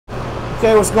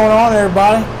Okay, what's going on,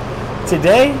 everybody?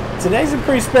 Today's a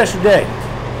pretty special day.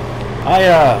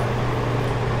 I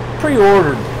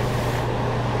pre-ordered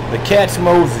the Katz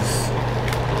Moses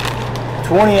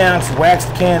 20-ounce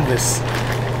waxed canvas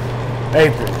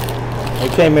apron.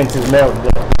 It came into the mail today,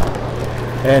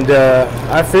 and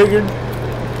I figured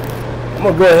I'm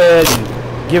gonna go ahead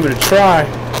and give it a try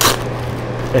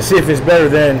and see if it's better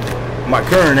than my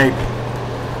current apron.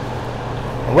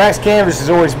 And waxed canvas is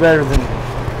always better than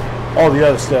all the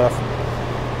other stuff,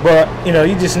 but you know,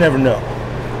 you just never know.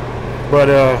 But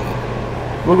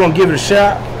we're gonna give it a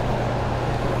shot,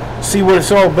 see what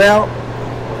it's all about,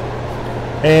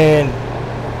 and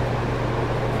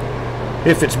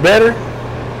if it's better,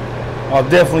 I'll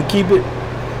definitely keep it,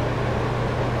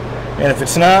 and if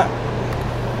it's not,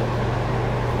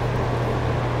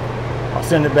 I'll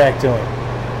send it back to him.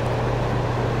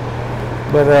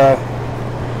 But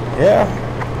yeah,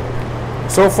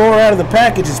 so far out of the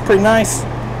package, it's pretty nice.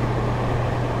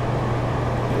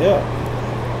 Yeah.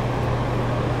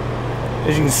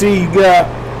 As you can see, you got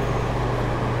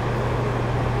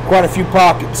quite a few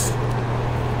pockets.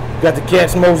 Got the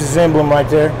Katz Moses emblem right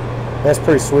there. That's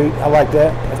pretty sweet. I like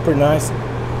that. That's pretty nice.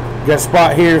 You got a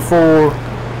spot here for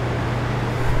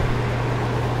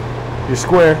your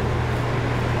square.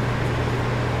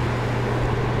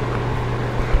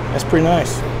 That's pretty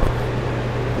nice.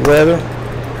 Leather.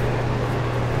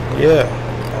 Yeah,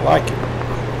 I like it.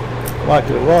 I like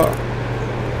it a lot.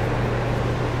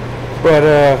 But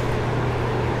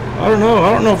I don't know.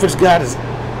 I don't know if it's got the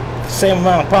same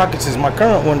amount of pockets as my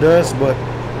current one does, but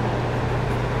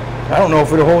I don't know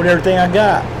if it'll hold everything I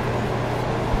got.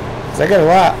 'Cause I got a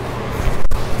lot.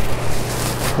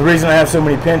 The reason I have so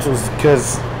many pencils is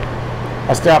because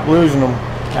I stopped losing them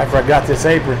after I got this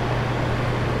apron,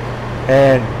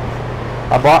 and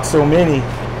I bought so many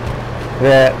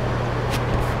that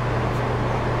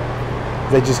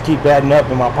they just keep adding up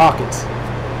in my pockets.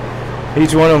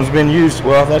 Each one of them's been used.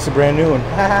 Well, that's a brand new one.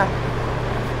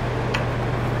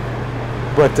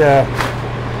 But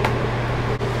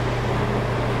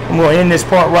I'm going to end this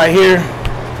part right here,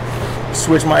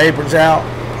 switch my aprons out.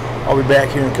 I'll be back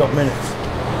here in a couple minutes.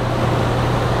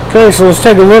 Okay, so let's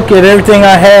take a look at everything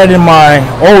I had in my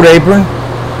old apron.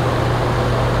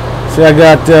 So I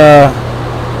got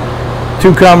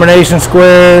 2 combination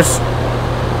squares,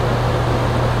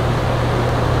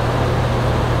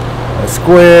 a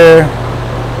square,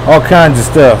 all kinds of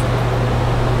stuff.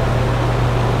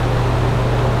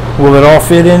 Will it all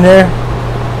fit in there?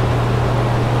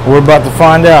 We're about to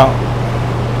find out.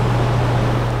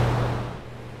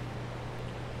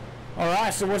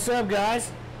 Alright, so what's up,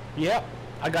 guys? Yep,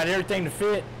 I got everything to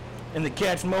fit in the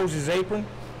Katz Moses apron.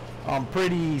 I'm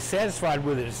pretty satisfied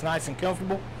with it. It's nice and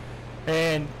comfortable,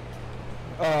 and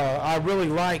I really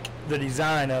like the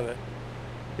design of it.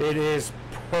 It is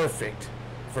perfect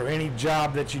for any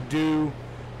job that you do.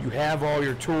 You have all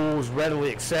your tools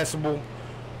readily accessible.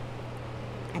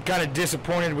 I'm kind of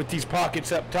disappointed with these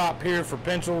pockets up top here for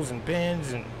pencils and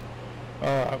pens and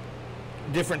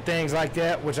different things like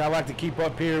that, which I like to keep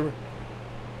up here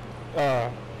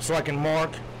so I can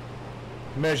mark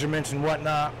measurements and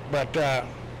whatnot. But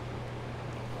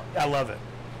I love it.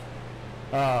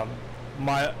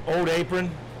 My old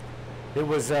apron, it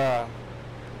was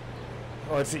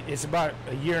it's about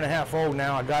a year and a half old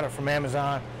now. I got it from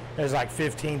Amazon. It was like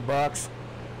 15 bucks.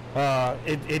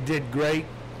 It did great,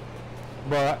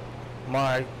 but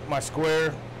my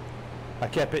square, I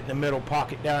kept it in the middle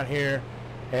pocket down here,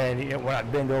 and when I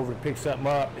bend over to pick something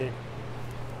up, it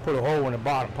put a hole in the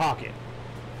bottom pocket.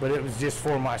 But it was just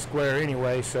for my square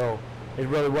anyway, so it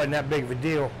really wasn't that big of a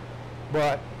deal.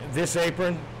 But this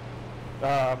apron,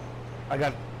 I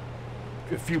got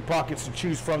a few pockets to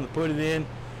choose from to put it in,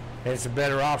 and it's a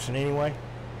better option anyway,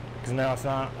 because now it's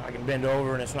not, I can bend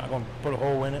over and it's not going to put a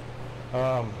hole in it.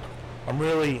 I'm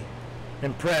really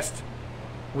impressed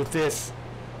with this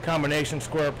combination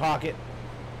square pocket.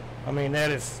 I mean, that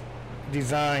is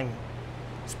designed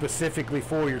specifically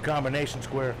for your combination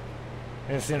square,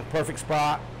 and it's in a perfect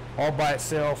spot all by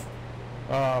itself.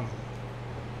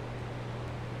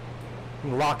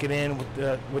 Lock it in with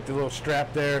the little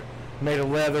strap there, made of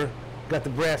leather, got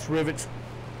the brass rivets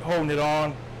holding it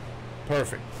on.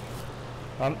 Perfect.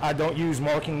 I don't use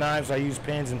marking knives. I use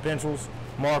pens and pencils,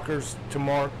 markers to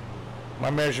mark my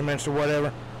measurements or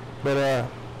whatever. But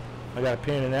I got a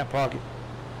pen in that pocket.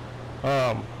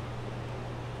 I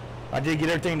did get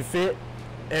everything to fit.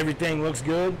 Everything looks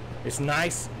good. It's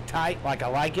nice and tight like I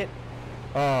like it.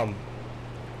 I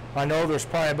know there's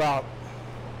probably about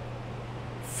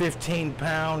 15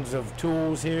 pounds of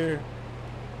tools here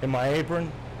in my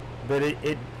apron, but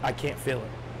I can't feel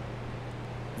it.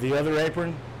 The other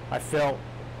apron, I felt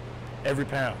every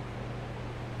pound,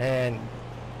 and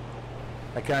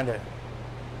that kind of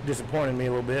disappointed me a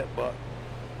little bit. But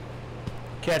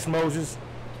Katz Moses,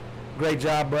 great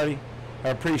job, buddy. I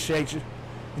appreciate you.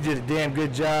 You did a damn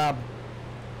good job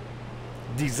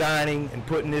designing and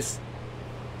putting this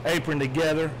apron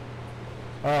together.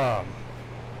 I'm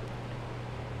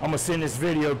gonna send this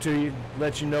video to you,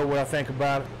 let you know what I think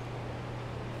about it.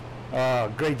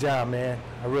 Great job, man.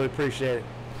 I really appreciate it.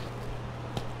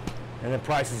 And the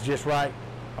price is just right.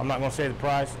 I'm not gonna say the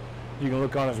price. You can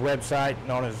look on his website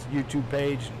and on his YouTube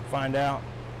page and find out.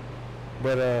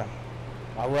 But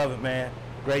I love it, man.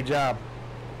 Great job.